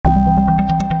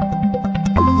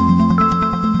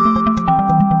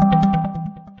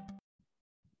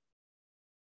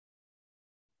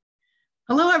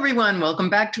everyone, welcome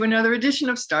back to another edition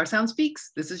of Star Sound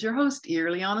Speaks. This is your host,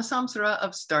 Irliana Samsara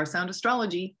of Star Sound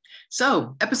Astrology.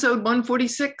 So, episode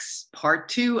 146, part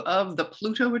 2 of the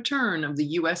Pluto return of the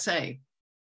USA.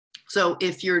 So,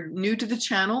 if you're new to the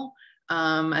channel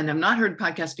and have not heard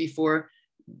podcasts before,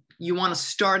 you want to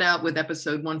start out with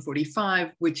episode 145,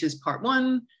 which is part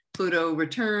 1, Pluto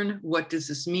return. What does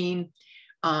this mean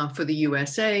for the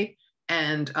USA?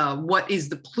 And what is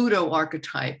the Pluto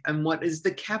archetype and what is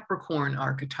the Capricorn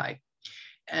archetype,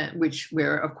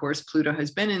 where of course Pluto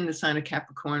has been in the sign of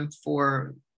Capricorn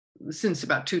since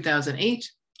about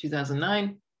 2008,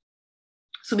 2009.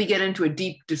 So we get into a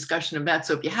deep discussion of that.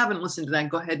 So if you haven't listened to that,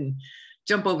 go ahead and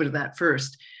jump over to that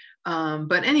first.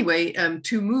 But anyway,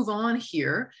 to move on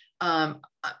here, a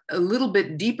little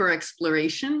bit deeper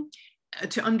exploration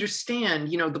to understand,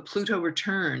 the Pluto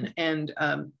return and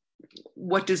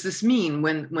what does this mean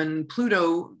when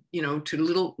Pluto, to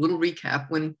little recap,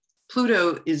 when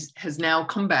Pluto has now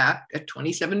come back at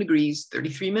 27 degrees,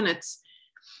 33 minutes,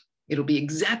 it'll be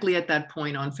exactly at that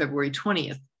point on February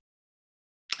 20th.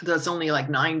 That's only like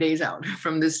 9 days out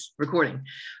from this recording.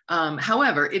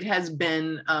 However, it has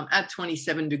been at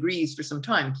 27 degrees for some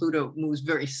time. Pluto moves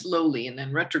very slowly and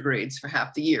then retrogrades for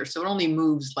half the year. So it only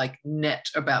moves like net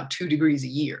about 2 degrees a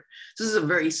year. So this is a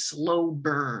very slow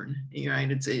burn, right?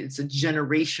 It's a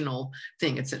generational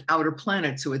thing. It's an outer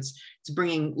planet. So it's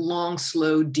bringing long,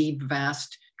 slow, deep,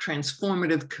 vast,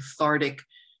 transformative, cathartic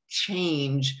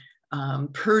change,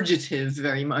 purgative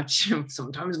very much,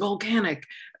 sometimes volcanic,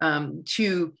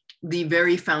 to the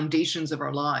very foundations of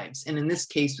our lives. And in this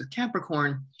case with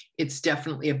Capricorn, it's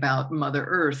definitely about Mother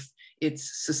Earth.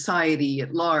 It's society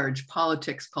at large,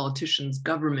 politics, politicians,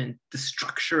 government, the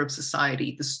structure of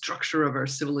society, the structure of our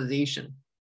civilization.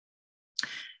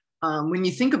 When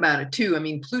you think about it too, I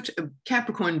mean,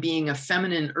 Capricorn being a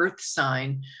feminine earth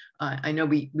sign, I know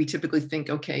we typically think,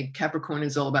 okay, Capricorn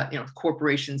is all about,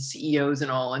 corporations, CEOs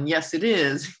and all. And yes, it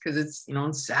is, because it's,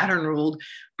 Saturn ruled,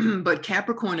 but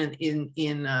Capricorn in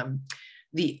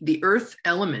the earth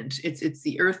element, it's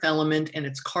the earth element and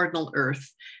it's cardinal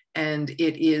earth. And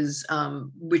it is,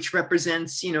 which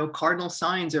represents, cardinal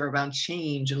signs are about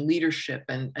change and leadership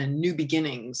and new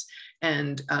beginnings.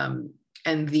 And the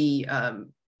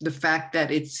fact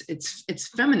that it's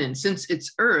feminine, since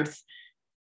it's earth.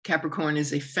 Capricorn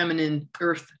is a feminine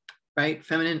earth, right?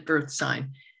 Feminine earth sign,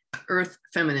 earth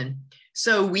feminine.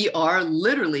 So we are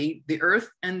literally the earth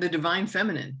and the divine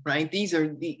feminine, right? These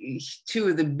are the two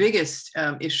of the biggest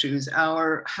issues,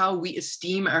 how we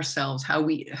esteem ourselves, how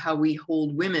we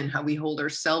hold women, how we hold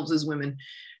ourselves as women,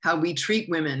 how we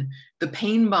treat women, the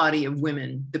pain body of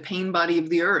women, the pain body of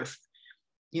the earth.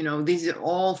 These are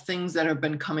all things that have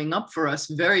been coming up for us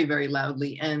very, very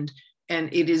loudly. And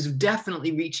it is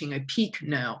definitely reaching a peak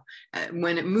now.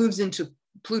 When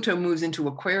Pluto moves into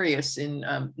Aquarius in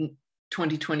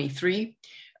 2023,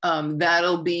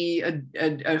 that'll be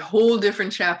a whole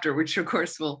different chapter, which of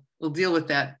course we'll deal with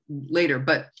that later.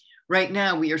 But right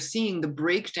now we are seeing the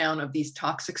breakdown of these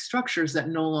toxic structures that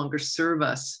no longer serve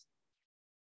us.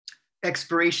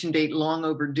 Expiration date long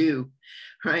overdue,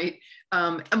 right?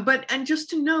 And just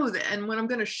to know that, and what I'm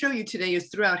going to show you today is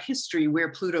throughout history where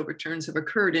Pluto returns have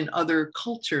occurred in other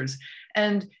cultures.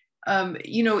 And,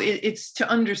 it's to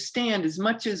understand, as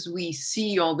much as we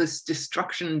see all this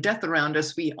destruction and death around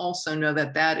us, we also know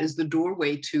that that is the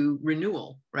doorway to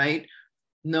renewal, right?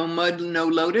 No mud, no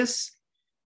lotus,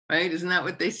 right? Isn't that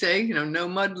what they say? No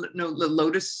mud, the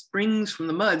lotus springs from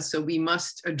the mud. So we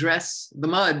must address the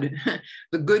mud,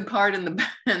 the good part and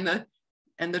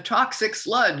the toxic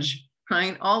sludge,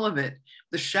 right? All of it,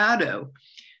 the shadow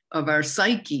of our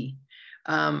psyche.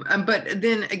 But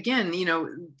then again,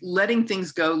 letting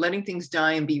things go, letting things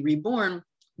die and be reborn,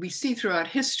 we see throughout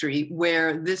history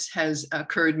where this has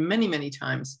occurred many, many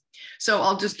times. So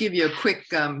I'll just give you a quick,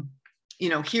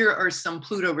 here are some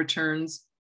Pluto returns.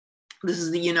 This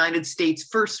is the United States'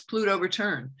 first Pluto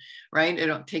return, right?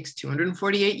 It takes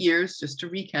 248 years, just to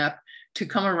recap, to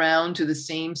come around to the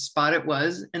same spot it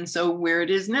was. And so where it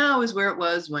is now is where it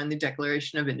was when the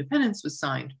Declaration of Independence was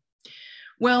signed.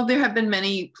 Well, there have been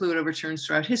many Pluto returns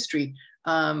throughout history.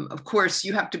 Of course,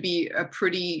 you have to be a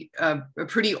pretty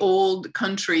old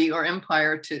country or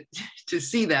empire to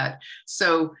see that.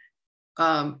 So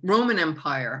Roman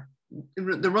Empire,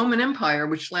 the Roman Empire,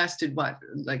 which lasted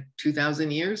like 2,000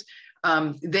 years,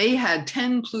 they had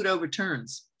 10 Pluto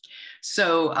returns.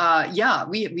 So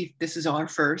this is our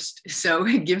first. So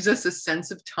it gives us a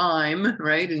sense of time,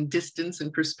 right? And distance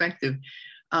and perspective.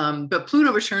 But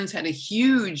Pluto returns had a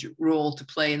huge role to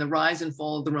play in the rise and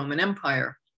fall of the Roman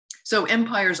Empire. So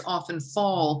empires often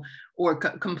fall or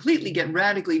completely get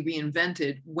radically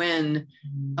reinvented when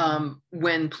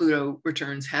Pluto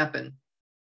returns happen.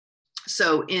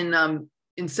 So in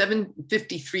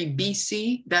 753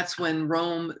 BC, that's when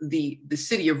Rome, the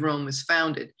city of Rome, was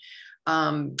founded.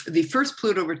 The first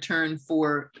Pluto return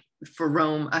for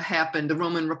Rome happened. The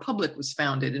Roman Republic was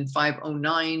founded in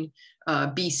 509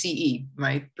 BCE,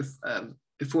 right,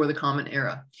 before the Common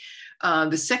Era.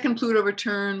 The second Pluto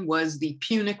return was the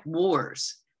Punic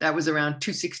Wars. That was around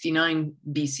 269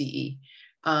 BCE.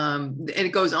 And it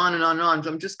goes on and on and on.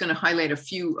 So I'm just going to highlight a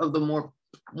few of the more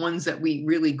ones that we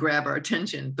really grab our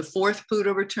attention. The fourth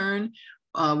Pluto return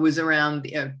was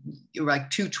around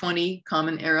like 220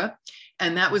 Common Era.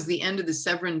 And that was the end of the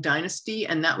Severan dynasty.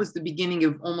 And that was the beginning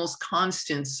of almost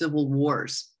constant civil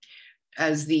wars,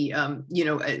 as the,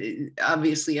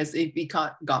 obviously as they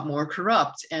got more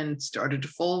corrupt and started to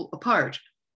fall apart.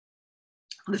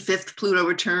 The fifth Pluto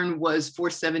return was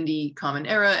 470 Common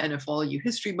Era. And if all you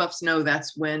history buffs know,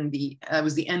 that's when that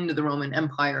was the end of the Roman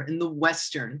Empire in the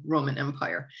Western Roman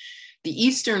Empire. The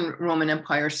Eastern Roman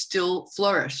Empire still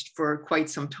flourished for quite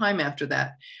some time after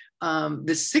that.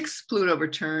 The sixth Pluto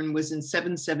return was in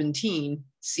 717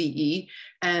 CE,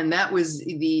 and that was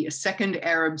the second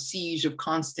Arab siege of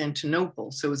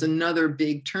Constantinople. So it was another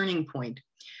big turning point.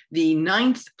 The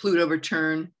ninth Pluto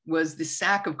return was the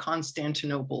sack of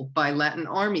Constantinople by Latin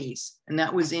armies, and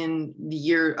that was in the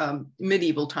year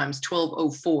medieval times,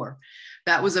 1204.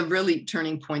 That was a really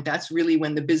turning point. That's really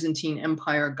when the Byzantine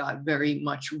Empire got very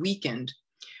much weakened.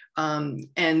 And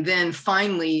then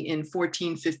finally in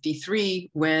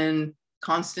 1453, when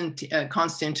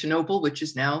Constantinople, which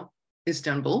is now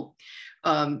Istanbul,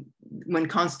 when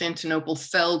Constantinople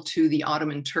fell to the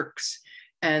Ottoman Turks.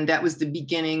 And that was the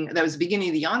beginning of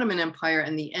the Ottoman Empire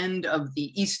and the end of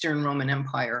the Eastern Roman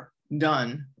Empire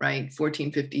done, right?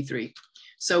 1453.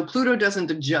 So Pluto doesn't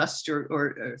adjust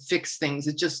or fix things.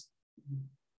 It's just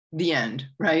the end,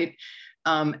 right?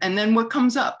 And then what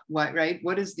comes up, right?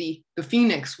 What is the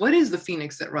phoenix? What is the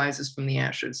phoenix that rises from the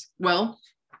ashes? Well,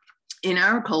 in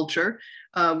our culture,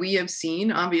 we have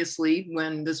seen, obviously,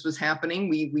 when this was happening,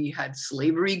 we had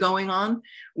slavery going on.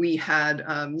 We had,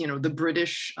 the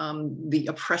British, the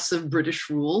oppressive British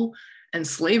rule and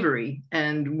slavery,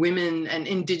 and women and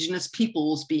indigenous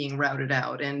peoples being routed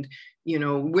out. And,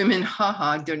 women,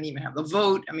 didn't even have the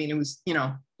vote. I mean, it was,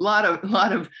 a lot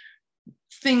of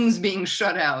things being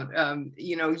shut out.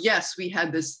 Yes, we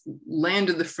had this land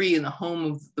of the free and the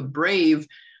home of the brave.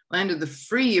 Land of the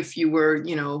free, if you were,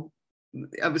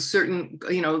 of a certain,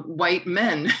 white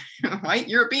men, white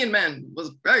European men,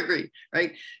 was very free,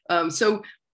 right? So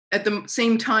at the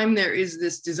same time, there is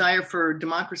this desire for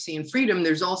democracy and freedom.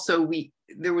 There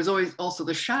was always also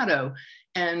the shadow.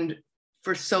 And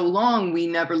for so long, we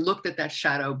never looked at that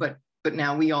shadow, but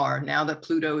now we are. Now that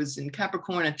Pluto is in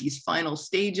Capricorn at these final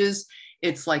stages,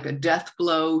 it's like a death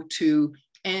blow to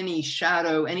any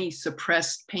shadow, any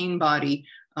suppressed pain body.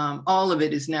 All of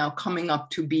it is now coming up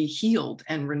to be healed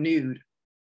and renewed.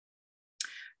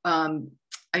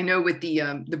 I know with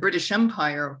the British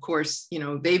Empire, of course,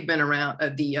 they've been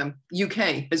around, the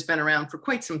UK has been around for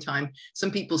quite some time.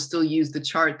 Some people still use the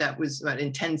chart that was in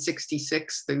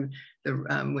 1066,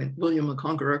 with William the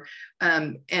Conqueror.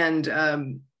 And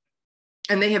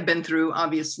they have been through,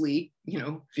 obviously,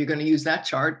 if you're going to use that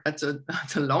chart, that's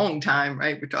a long time,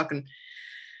 right? We're talking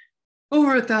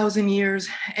over 1,000 years.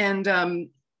 And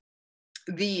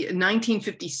the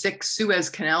 1956 Suez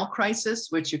Canal crisis,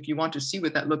 which if you want to see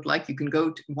what that looked like, you can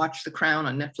go to watch The Crown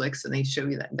on Netflix, and they show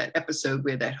you that episode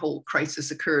where that whole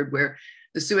crisis occurred, where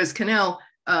the Suez Canal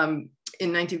in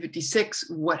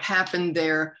 1956, what happened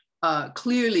there,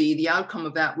 clearly the outcome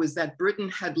of that was that Britain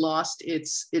had lost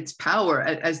its power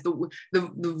as the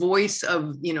voice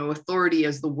of authority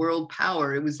as the world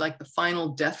power. It was like the final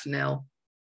death knell.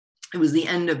 It was the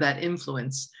end of that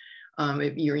influence.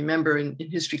 If you remember in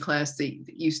history class, they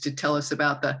used to tell us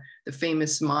about the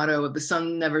famous motto of "the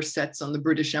sun never sets on the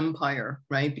British Empire,"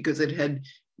 right? Because it had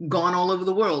gone all over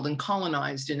the world and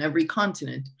colonized in every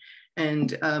continent.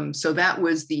 And so that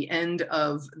was the end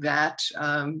of that.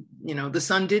 The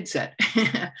sun did set.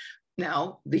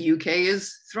 Now the UK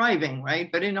is thriving,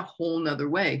 right? But in a whole nother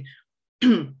way.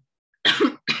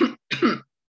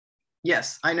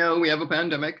 Yes, I know we have a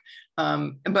pandemic.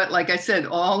 But like I said,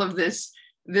 all of this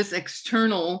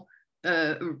external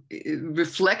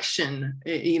reflection,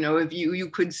 if you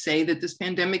could say that this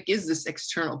pandemic is this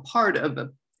external part of a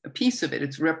piece of it.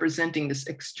 It's representing this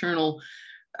external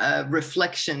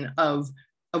reflection of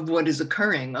what is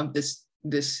occurring, of this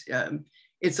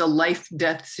it's a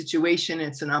life-death situation.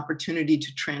 It's an opportunity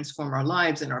to transform our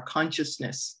lives and our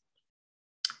consciousness.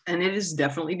 And it is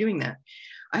definitely doing that.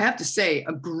 I have to say,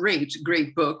 a great,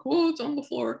 great book. Oh, it's on the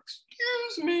floor.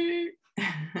 Excuse me.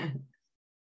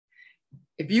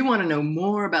 If you want to know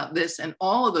more about this and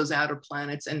all of those outer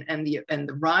planets and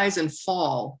the rise and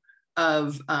fall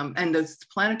of and the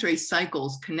planetary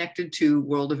cycles connected to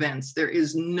world events, there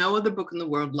is no other book in the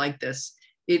world like this.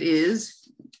 It is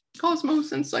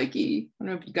Cosmos and Psyche. I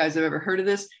don't know if you guys have ever heard of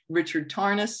this. Richard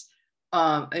Tarnas,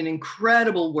 an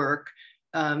incredible work.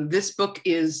 This book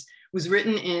was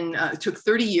written in, took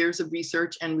 30 years of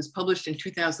research and was published in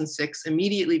 2006,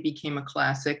 immediately became a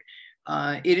classic.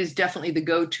 It is definitely the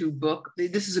go-to book.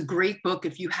 This is a great book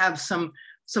if you have some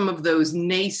of those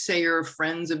naysayer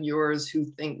friends of yours who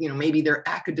think, maybe they're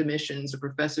academicians or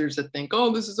professors that think,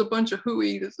 oh, this is a bunch of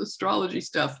hooey, this astrology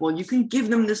stuff. Well, you can give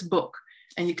them this book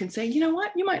and you can say, you know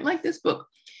what, you might like this book.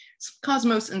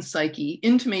 Cosmos and Psyche,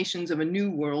 Intimations of a New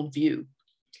World View.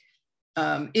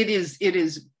 It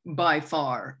is by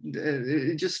far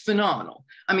just phenomenal.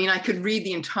 I mean, I could read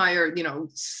the entire,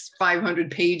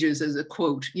 500 pages as a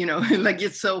quote, like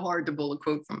it's so hard to pull a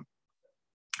quote from.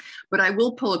 But I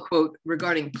will pull a quote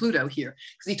regarding Pluto here,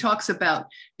 because he talks about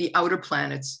the outer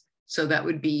planets. So that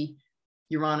would be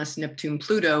Uranus, Neptune,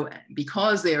 Pluto,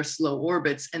 because they are slow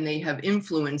orbits and they have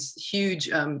influenced huge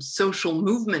social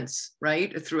movements,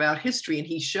 right, throughout history. And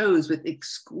he shows with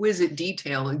exquisite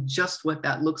detail just what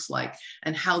that looks like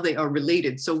and how they are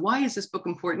related. So why is this book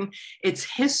important? It's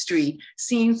history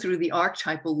seen through the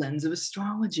archetypal lens of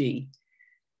astrology.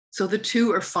 So the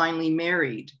two are finally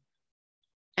married.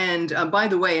 And by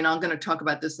the way, and I'm going to talk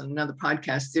about this in another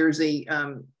podcast, there's a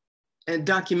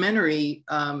documentary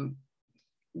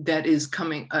that is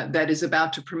coming, that is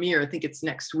about to premiere. I think it's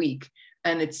next week.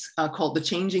 And it's called The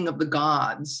Changing of the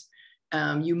Gods.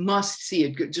 You must see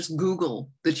it. Just Google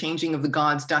The Changing of the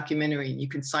Gods documentary and you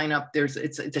can sign up.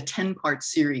 It's a 10-part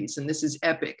series and this is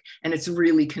epic. And it's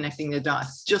really connecting the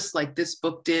dots, just like this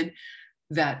book did.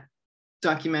 That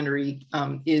documentary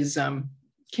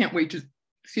can't wait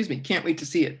to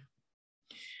see it.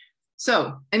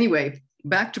 So anyway,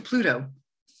 back to Pluto.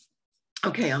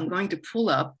 Okay, I'm going to pull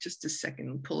up, just a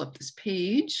second, pull up this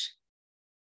page.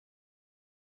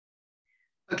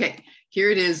 Okay,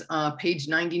 here it is, page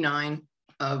 99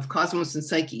 of Cosmos and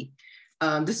Psyche.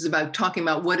 This is about talking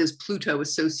about what is Pluto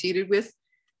associated with.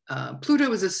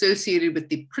 Pluto is associated with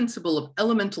the principle of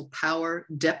elemental power,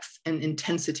 depth, and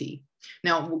intensity.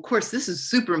 Now, of course, this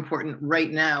is super important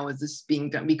right now as this is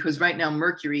being done, because right now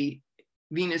Mercury,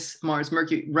 Venus, Mars,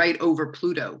 Mercury, right over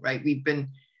Pluto, right? We've been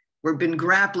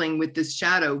grappling with this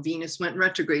shadow. Venus went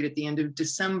retrograde at the end of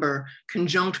December,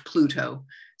 conjunct Pluto.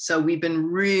 So we've been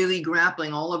really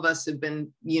grappling. All of us have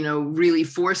been, really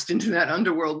forced into that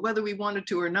underworld, whether we wanted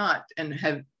to or not, and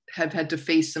have had to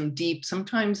face some deep,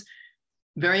 sometimes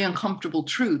very uncomfortable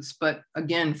truths, but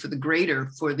again, for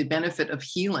the benefit of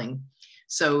healing.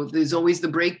 So there's always the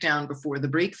breakdown before the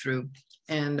breakthrough.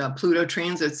 And Pluto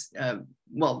transits,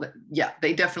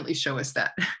 they definitely show us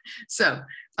that. So,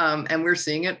 and we're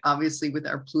seeing it obviously with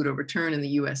our Pluto return in the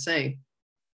USA.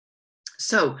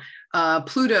 So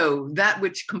Pluto, that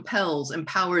which compels,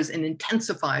 empowers, and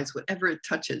intensifies whatever it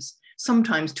touches,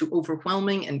 sometimes to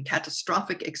overwhelming and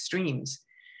catastrophic extremes,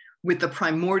 with the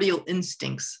primordial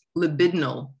instincts,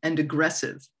 libidinal and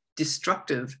aggressive,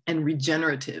 destructive and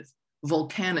regenerative,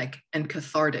 volcanic and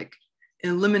cathartic,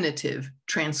 eliminative,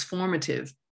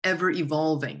 transformative, ever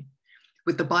evolving,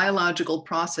 with the biological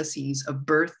processes of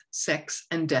birth, sex,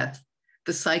 and death,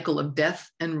 the cycle of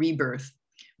death and rebirth,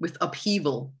 with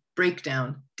upheaval,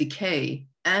 breakdown, decay,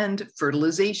 and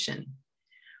fertilization,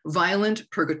 violent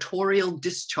purgatorial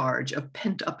discharge of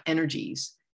pent-up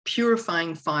energies,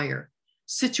 purifying fire,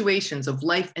 situations of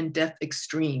life and death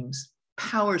extremes,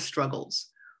 power struggles,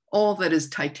 all that is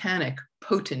titanic,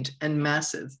 potent, and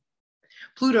massive.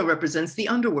 Pluto represents the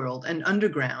underworld and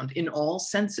underground in all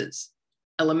senses: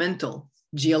 elemental,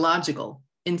 geological,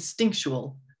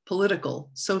 instinctual, political,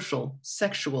 social,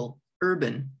 sexual,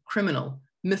 urban, criminal,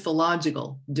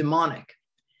 mythological, demonic.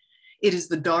 It is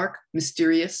the dark,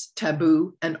 mysterious,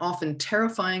 taboo, and often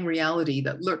terrifying reality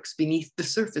that lurks beneath the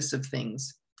surface of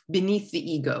things, beneath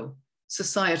the ego,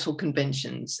 societal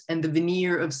conventions, and the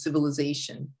veneer of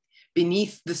civilization,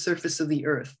 beneath the surface of the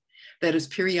earth, that is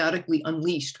periodically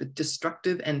unleashed with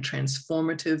destructive and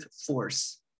transformative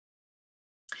force.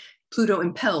 Pluto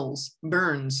impels,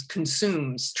 burns,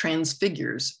 consumes,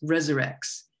 transfigures,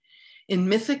 resurrects. In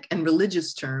mythic and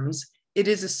religious terms, it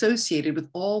is associated with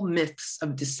all myths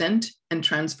of descent and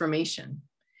transformation,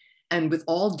 and with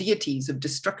all deities of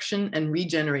destruction and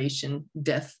regeneration,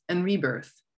 death and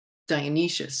rebirth: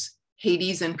 Dionysius,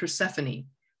 Hades and Persephone,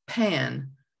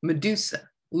 Pan, Medusa,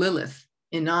 Lilith,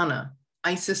 Inanna,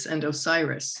 Isis and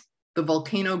Osiris, the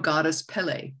volcano goddess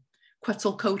Pele,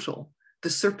 Quetzalcoatl, the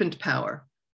serpent power,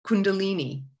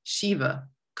 Kundalini, Shiva,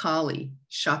 Kali,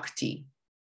 Shakti.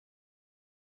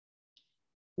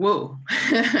 Whoa,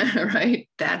 right?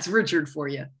 That's Richard for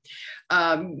you.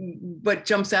 What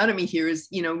jumps out at me here is,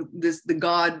 the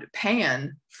god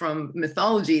Pan from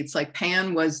mythology. It's like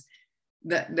Pan was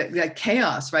that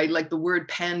chaos, right? Like the word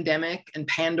pandemic and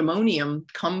pandemonium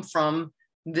come from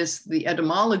this, the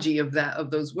etymology of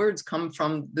those words come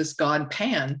from this god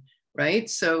Pan, right?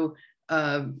 So,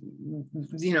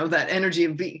 that energy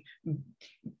of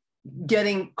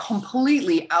getting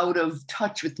completely out of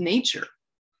touch with nature.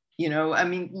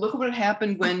 Look at what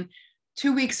happened when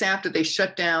 2 weeks after they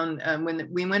shut down, when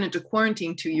we went into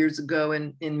quarantine 2 years ago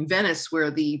in Venice,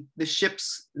 where the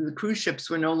cruise ships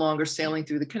were no longer sailing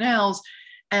through the canals,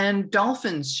 and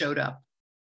dolphins showed up.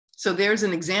 So there's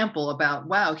an example about,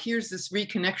 wow, here's this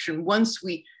reconnection. Once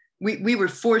we were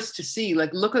forced to see,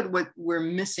 like, look at what we're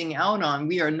missing out on.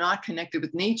 We are not connected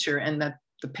with nature, and that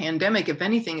the pandemic, if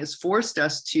anything, has forced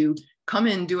us to come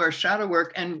in, do our shadow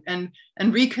work, and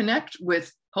reconnect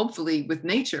with, hopefully, with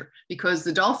nature, because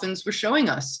the dolphins were showing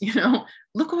us,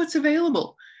 look at what's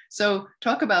available. So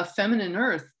talk about feminine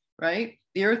earth, right?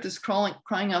 The earth is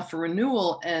crying out for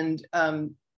renewal, and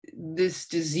this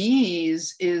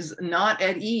disease is not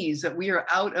at ease, that we are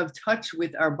out of touch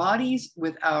with our bodies,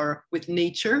 with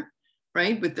nature,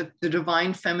 right? With the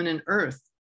divine feminine earth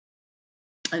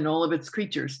and all of its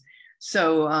creatures.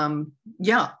 So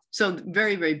so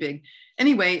very, very big.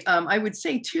 Anyway, I would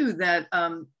say too that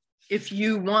if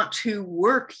you want to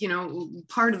work,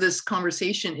 part of this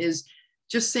conversation is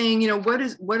just saying,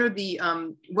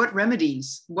 what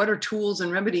remedies, what are tools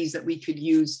and remedies that we could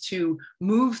use to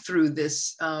move through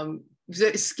this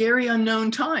scary unknown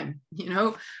time,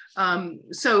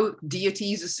 so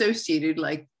deities associated,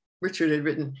 like Richard had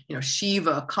written,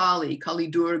 Shiva, Kali, Kali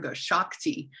Durga,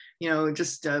 Shakti,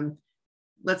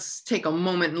 let's take a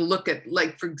moment and look at,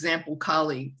 like, for example,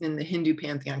 Kali in the Hindu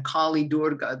pantheon, Kali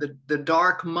Durga, the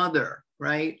dark mother,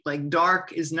 right? Like,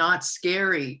 dark is not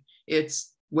scary.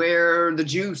 It's where the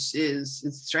juice is.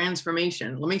 It's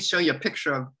transformation. Let me show you a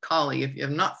picture of Kali if you're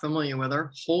not familiar with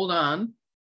her. Hold on.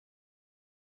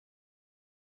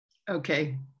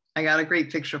 Okay, I got a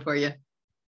great picture for you.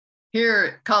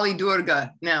 Here, Kali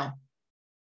Durga. Now,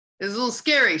 it's a little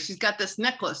scary. She's got this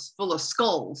necklace full of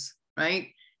skulls, right?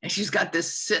 And she's got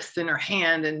this scythe in her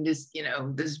hand, and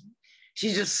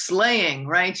she's just slaying,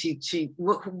 right?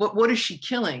 What is she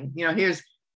killing?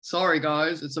 Sorry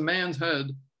guys, it's a man's head,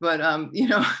 but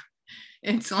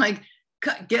it's like,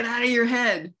 get out of your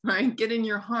head, right? Get in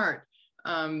your heart.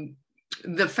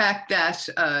 The fact that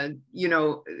I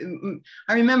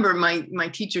remember my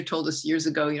teacher told us years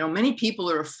ago, many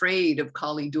people are afraid of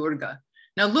Kali Durga.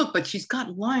 Now look, but she's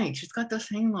got light. She's got this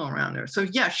halo around her. So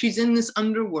yeah, she's in this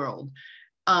underworld.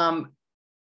 And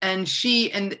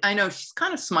I know she's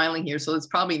kind of smiling here, so it's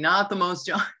probably not the most,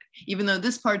 even though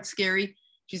this part's scary,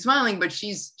 she's smiling, but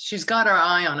she's got her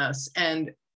eye on us.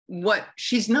 And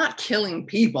she's not killing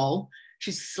people,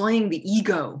 she's slaying the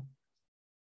ego,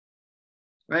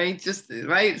 right?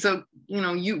 Right. So,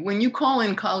 when you call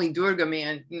in Kali Durga,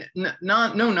 man,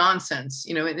 no nonsense,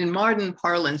 in modern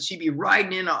parlance, she'd be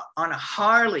riding in on a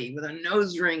Harley with a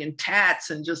nose ring and tats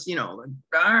and just,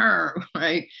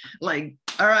 right? Like,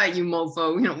 all right, you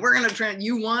mofo, we're going to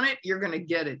you want it, you're going to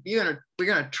get it. We're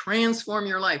going to transform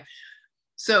your life.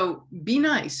 So be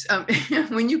nice.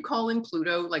 When you call in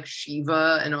Pluto, like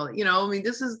Shiva and all,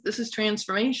 this is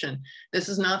transformation. This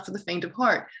is not for the faint of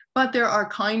heart, but there are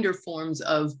kinder forms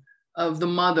of the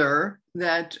mother,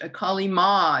 that Kali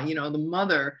Ma, the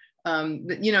mother,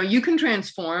 you can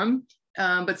transform.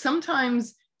 But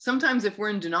sometimes if we're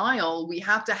in denial, we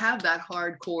have to have that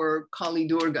hardcore Kali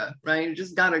Durga, right? You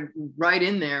just got to ride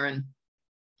in there and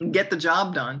get the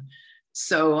job done.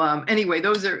 So anyway,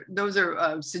 those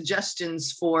are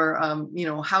suggestions for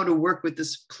how to work with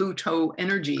this Pluto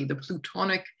energy, the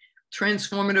Plutonic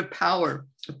transformative power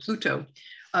of Pluto.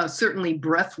 Certainly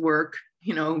breath work,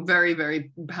 very,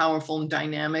 very powerful and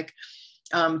dynamic,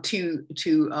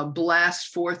 to blast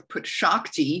forth, put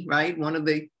Shakti, right? One of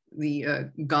the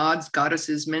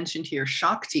goddesses mentioned here,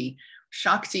 Shakti.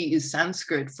 Shakti is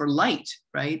Sanskrit for light,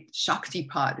 right?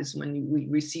 Shaktipat is when we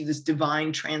receive this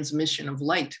divine transmission of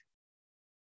light.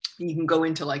 You can go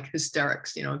into like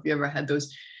hysterics, if you ever had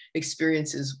those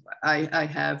experiences. I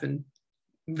have, and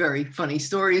very funny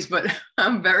stories, but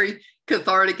I'm very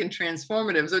cathartic and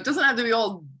transformative. So it doesn't have to be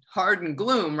all hard and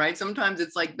gloom, right? Sometimes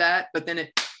it's like that, but then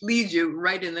it leads you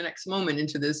right in the next moment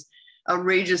into this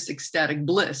outrageous ecstatic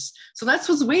bliss. So that's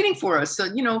what's waiting for us. So,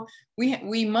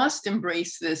 we must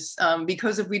embrace this,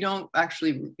 because if we don't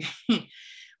actually,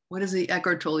 what does the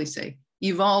Eckhart Tolle say?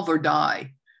 Evolve or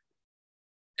die.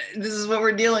 This is what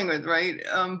we're dealing with, right?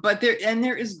 But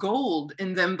there is gold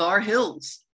in them Bar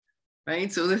Hills,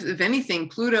 right? So if anything,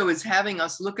 Pluto is having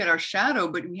us look at our shadow,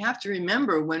 but we have to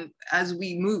remember as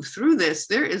we move through this,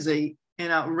 there is an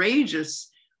outrageous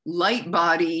light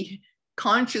body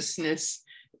consciousness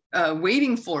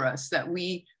waiting for us that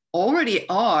we already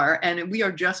are, and we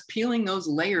are just peeling those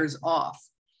layers off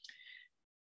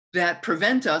that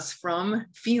prevent us from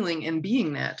feeling and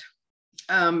being that.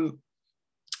 I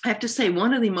have to say,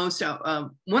 one of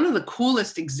the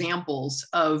coolest examples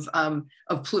of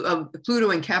Pluto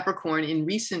and Capricorn in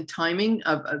recent timing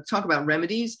talk about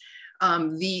remedies.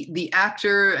 The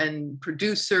actor and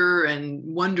producer and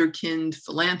wonderkind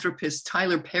philanthropist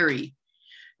Tyler Perry.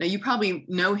 Now you probably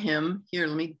know him. Here,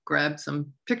 let me grab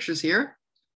some pictures here.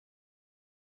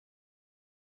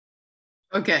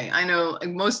 Okay, I know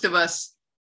most of us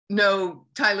know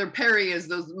Tyler Perry as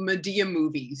those Medea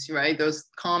movies, right? Those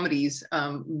comedies.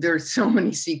 There's so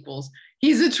many sequels.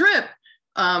 He's a trip.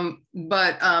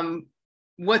 But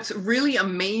what's really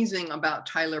amazing about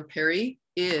Tyler Perry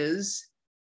is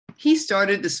he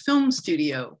started this film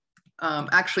studio.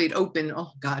 Actually, it opened,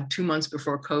 2 months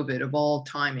before COVID, of all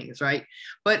timings, right?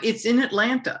 But it's in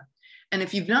Atlanta. And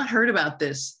if you've not heard about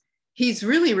this, he's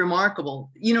really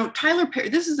remarkable. You know, Tyler Perry,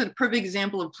 this is a perfect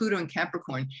example of Pluto and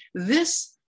Capricorn.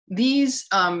 He was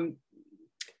on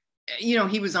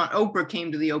Oprah,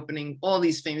 came to the opening, all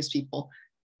these famous people.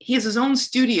 He has his own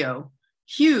studio,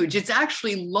 huge. It's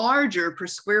actually larger per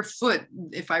square foot,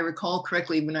 if I recall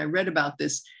correctly, when I read about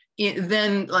this,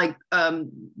 than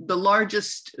the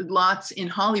largest lots in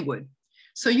Hollywood.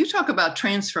 So you talk about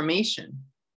transformation.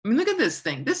 I mean, look at this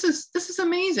thing. This is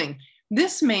amazing.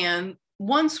 This man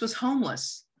once was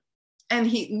homeless and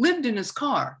he lived in his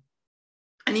car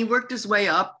and he worked his way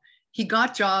up. He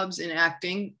got jobs in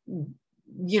acting,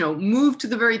 moved to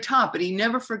the very top, but he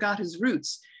never forgot his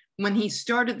roots. When he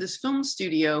started this film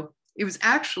studio, it was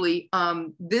actually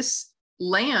this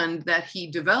land that he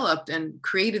developed and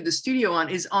created the studio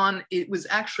on it was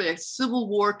actually a Civil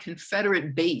War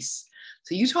Confederate base.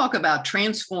 So you talk about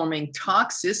transforming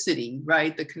toxicity,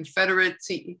 right? The Confederates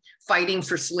fighting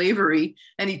for slavery,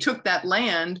 and he took that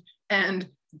land and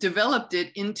developed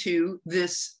it into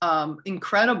this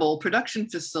incredible production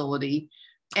facility.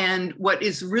 And what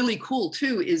is really cool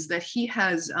too is that he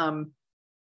has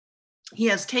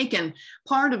taken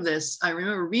part of this. I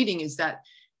remember reading is that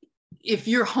if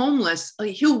you're homeless,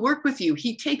 he'll work with you.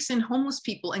 He takes in homeless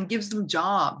people and gives them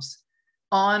jobs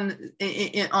in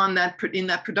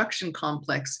that production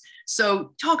complex.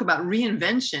 So talk about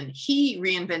reinvention. He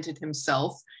reinvented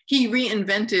himself. He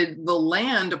reinvented the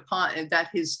land that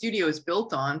his studio is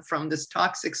built on from this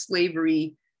toxic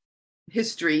slavery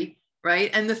history,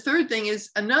 right? And the third thing is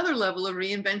another level of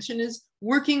reinvention is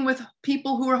working with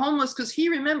people who are homeless, because he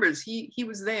remembers he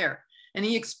was there and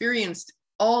he experienced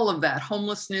all of that,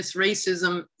 homelessness,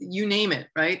 racism, you name it,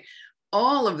 right?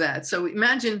 All of that. So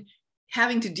imagine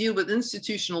having to deal with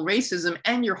institutional racism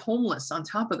and you're homeless on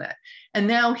top of that. And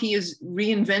now he is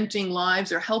reinventing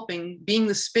lives or helping, being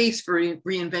the space for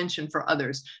reinvention for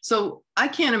others. So I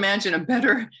can't imagine a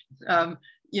better,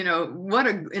 what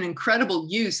an incredible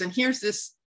use. And here's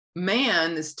this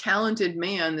man, this talented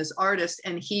man, this artist,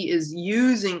 and he is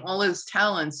using all his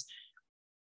talents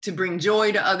to bring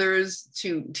joy to others,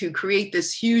 to create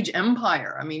this huge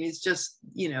empire. I mean, it's just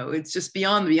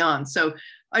beyond. So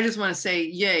I just want to say,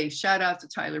 yay, shout out to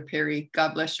Tyler Perry.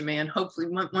 God bless you, man. Hopefully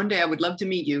one day I would love to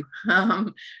meet you.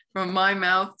 From my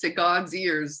mouth to God's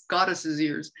ears, goddess's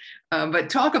ears.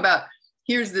 But talk about,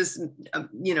 here's this,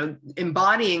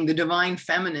 embodying the divine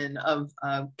feminine of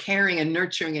caring and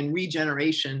nurturing and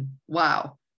regeneration.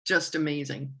 Wow, just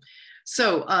amazing.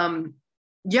 So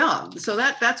so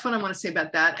that's what I want to say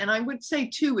about that. And I would say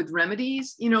too, with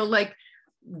remedies,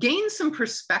 gain some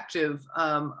perspective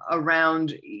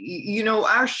around,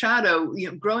 our shadow,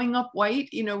 growing up white,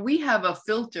 we have a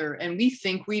filter and we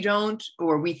think we don't,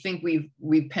 or we think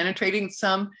we've penetrated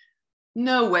some.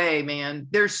 No way, man.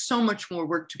 There's so much more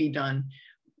work to be done.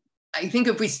 I think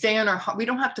if we stay on our heart, we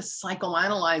don't have to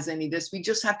psychoanalyze any of this. We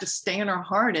just have to stay in our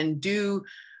heart and do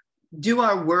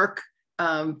our work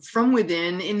from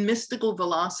within in mystical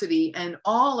velocity, and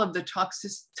all of the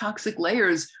toxic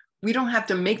layers, we don't have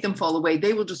to make them fall away.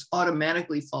 They will just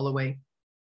automatically fall away.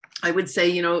 I would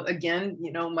say, again,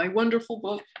 my wonderful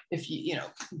book, if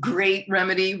great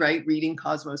remedy, right? Reading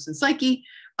Cosmos and Psyche.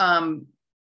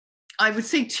 I would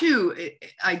say too,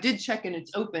 I did check and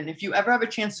it's open. If you ever have a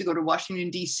chance to go to Washington,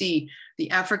 D.C.,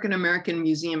 the African American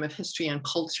Museum of History and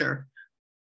Culture,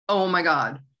 oh my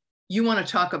God, you want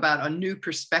to talk about a new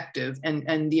perspective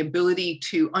and the ability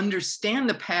to understand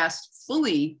the past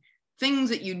fully, things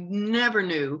that you never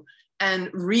knew,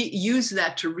 and use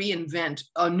that to reinvent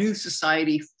a new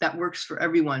society that works for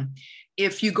everyone.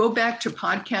 If you go back to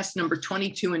podcast number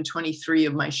 22 and 23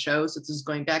 of my shows, this is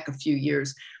going back a few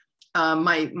years,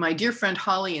 my dear friend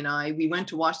Holly and I, we went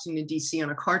to Washington, D.C. on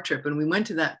a car trip, and we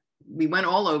went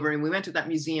all over, and we went to that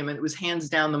museum, and it was hands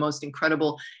down the most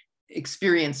incredible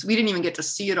experience. We didn't even get to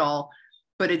see it all,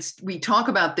 but we talk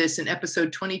about this in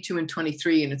episode 22 and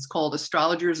 23, and it's called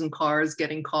Astrologers and Cars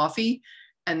Getting Coffee,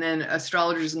 and then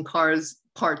Astrologers and Cars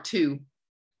Part 2.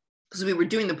 Because we were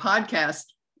doing the podcast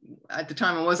at the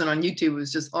time, it wasn't on YouTube, it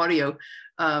was just audio.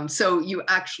 So you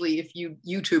actually, if you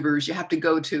YouTubers, you have to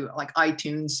go to like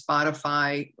iTunes,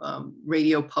 Spotify,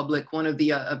 Radio Public, one of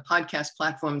the podcast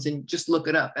platforms, and just look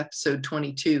it up, episode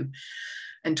 22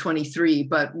 and 23.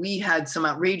 But we had some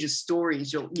outrageous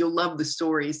stories. You'll love the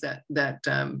stories that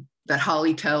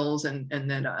Holly tells, and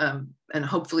then and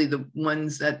hopefully the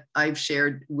ones that I've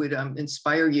shared would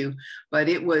inspire you. But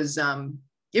it was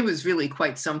really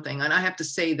quite something. And I have to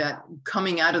say that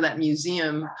coming out of that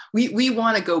museum, we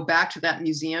want to go back to that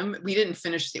museum. We didn't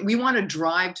finish. We want to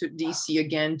drive to DC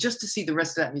again just to see the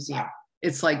rest of that museum.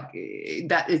 It's like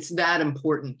that. It's that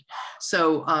important.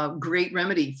 So great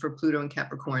remedy for Pluto and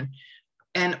Capricorn.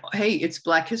 And hey, it's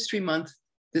Black History Month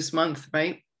this month,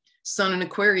 right? Sun in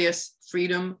Aquarius,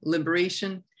 freedom,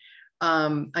 liberation.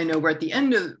 I know we're at the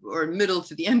end of, or middle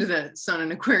to the end of that Sun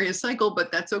in Aquarius cycle,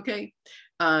 but that's okay.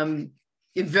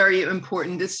 Very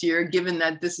important this year, given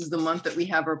that this is the month that we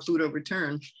have our Pluto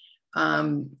return.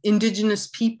 Indigenous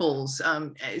peoples,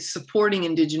 supporting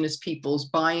Indigenous peoples,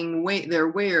 buying their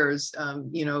wares,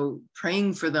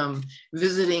 praying for them,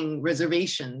 visiting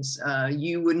reservations.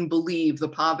 You wouldn't believe the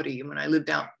poverty. When I lived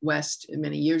out west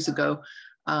many years ago,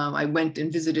 I went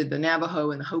and visited the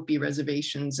Navajo and the Hopi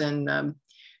reservations, and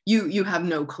you have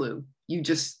no clue.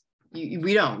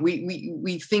 We don't.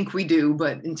 We think we do,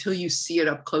 but until you see it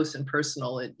up close and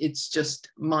personal, it's just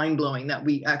mind-blowing that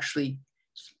we actually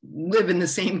live in the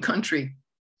same country.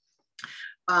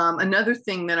 Another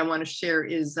thing that I want to share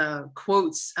is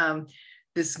quotes.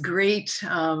 This great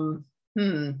Gloria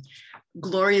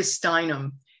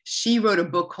Steinem, she wrote a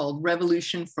book called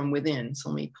Revolution from Within. So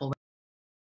let me pull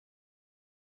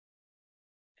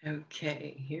that.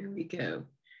 Okay, here we go.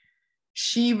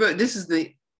 She wrote, this is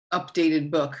the updated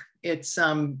book. It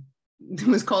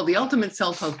was called The Ultimate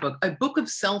Self-Help Book, a book of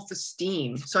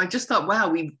self-esteem. So I just thought,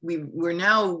 wow, we're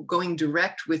now going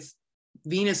direct with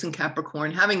Venus and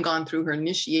Capricorn, having gone through her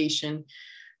initiation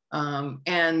and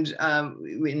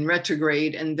in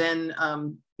retrograde, and then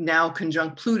now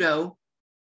conjunct Pluto,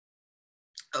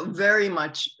 very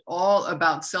much all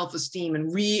about self-esteem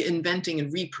and reinventing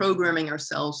and reprogramming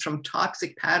ourselves from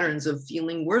toxic patterns of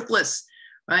feeling worthless.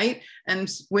 Right? And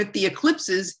with the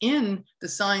eclipses in the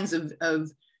signs of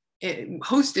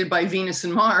hosted by Venus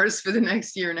and Mars for the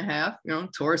next year and a half,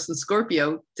 Taurus and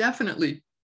Scorpio, definitely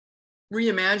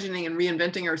reimagining and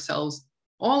reinventing ourselves,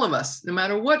 all of us, no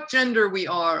matter what gender we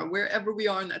are, wherever we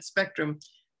are in that spectrum,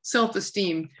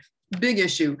 self-esteem, big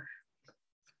issue.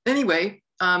 Anyway,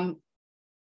 I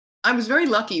was very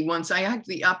lucky once I had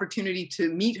the opportunity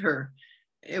to meet her.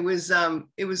 It was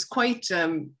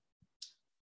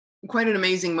quite an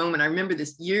amazing moment. I remember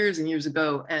this years and years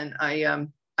ago, and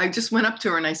I just went up to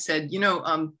her and I said,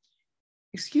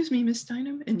 excuse me, Miss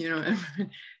Steinem, and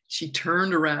she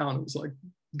turned around. It was like,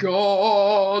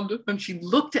 God, and she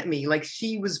looked at me like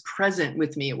she was present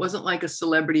with me. It wasn't like a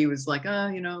celebrity who was like,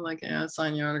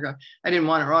 sign your autograph. I didn't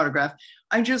want her autograph.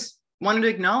 I just wanted to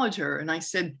acknowledge her, and I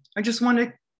said, I just want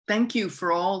to thank you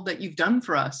for all that you've done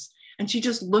for us. And she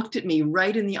just looked at me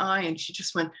right in the eye, and she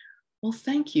just went, well,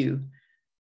 thank you.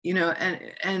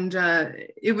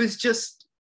 It was just,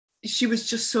 she was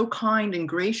just so kind and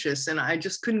gracious, and I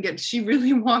just couldn't she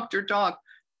really walked her talk.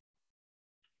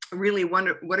 Really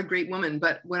wonder what a great woman.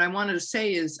 But what I wanted to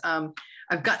say is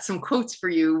I've got some quotes for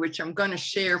you, which I'm going to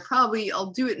share. Probably I'll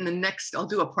do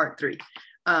a part 3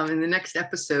 in the next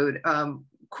episode.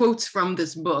 Quotes from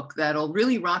this book that'll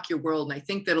really rock your world. And I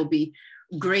think that'll be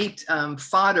great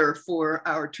fodder for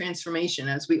our transformation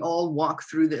as we all walk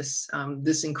through this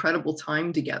incredible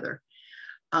time together.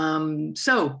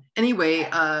 So anyway,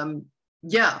 I'll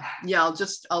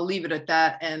leave it at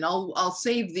that, and I'll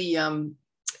save the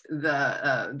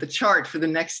chart for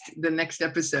the next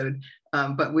episode.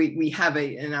 But we have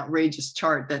an outrageous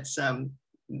chart that's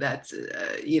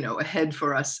ahead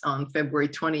for us on February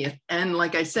 20th. And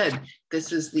like I said,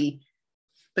 this is the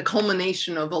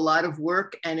culmination of a lot of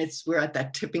work, and we're at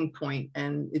that tipping point,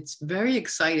 and it's very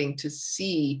exciting to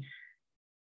see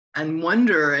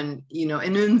wonder and,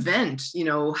 and invent,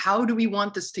 how do we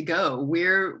want this to go?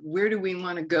 Where do we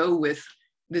want to go with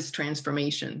this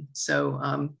transformation?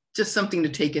 So just something to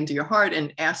take into your heart,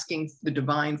 and asking the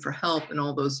divine for help, and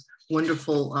all those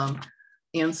wonderful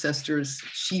ancestors,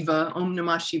 Shiva, Om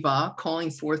Namah Shiva,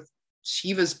 calling forth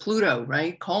Shiva's Pluto,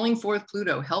 right? Calling forth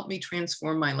Pluto, help me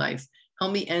transform my life.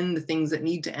 Help me end the things that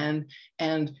need to end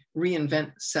and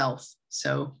reinvent self.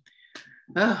 So,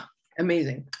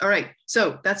 amazing. All right.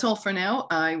 So that's all for now.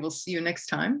 I will see you next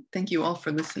time. Thank you all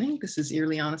for listening. This is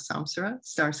Irliana Samsara,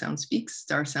 Star Sound Speaks,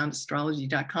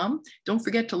 starsoundastrology.com. Don't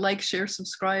forget to like, share,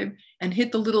 subscribe, and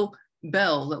hit the little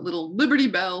bell, that little Liberty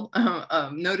Bell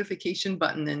notification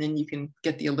button, and then you can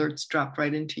get the alerts dropped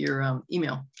right into your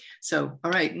email. So,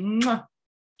 all right. Mwah.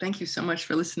 Thank you so much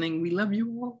for listening. We love you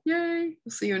all. Yay.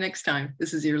 We'll see you next time.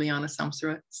 This is Irliana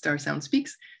Samsara, Star Sound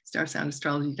Speaks,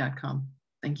 starsoundastrology.com.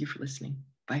 Thank you for listening.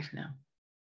 Bye for now.